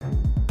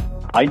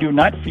I do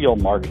not feel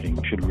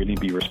marketing should really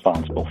be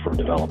responsible for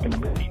developing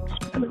leads.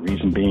 And the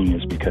reason being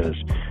is because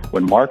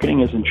when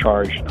marketing is in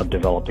charge of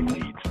developing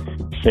leads,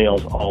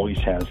 sales always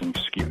has an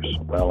excuse.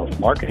 Well, if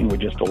marketing would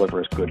just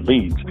deliver us good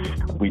leads,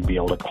 we'd be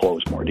able to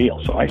close more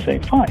deals. So I say,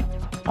 fine,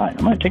 I'm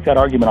going to take that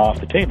argument off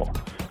the table.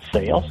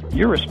 Sales,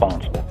 you're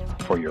responsible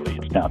for your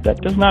leads. Now,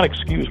 that does not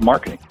excuse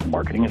marketing.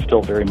 Marketing is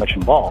still very much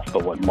involved,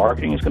 but what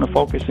marketing is going to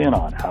focus in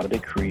on, how do they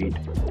create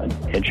an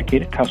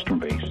educated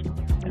customer base,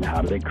 and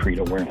how do they create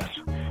awareness?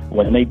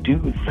 When they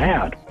do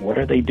that, what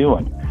are they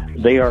doing?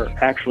 They are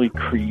actually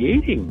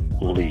creating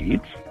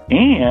leads,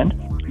 and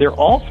they're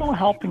also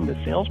helping the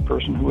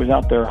salesperson who is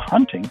out there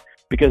hunting,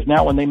 because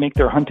now when they make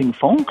their hunting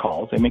phone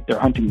calls, they make their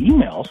hunting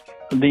emails,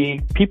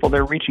 the people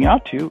they're reaching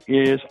out to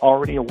is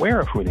already aware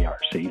of who they are.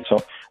 See,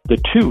 so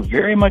the two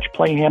very much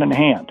play hand in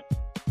hand,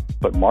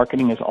 but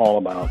marketing is all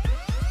about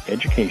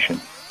education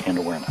and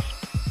awareness.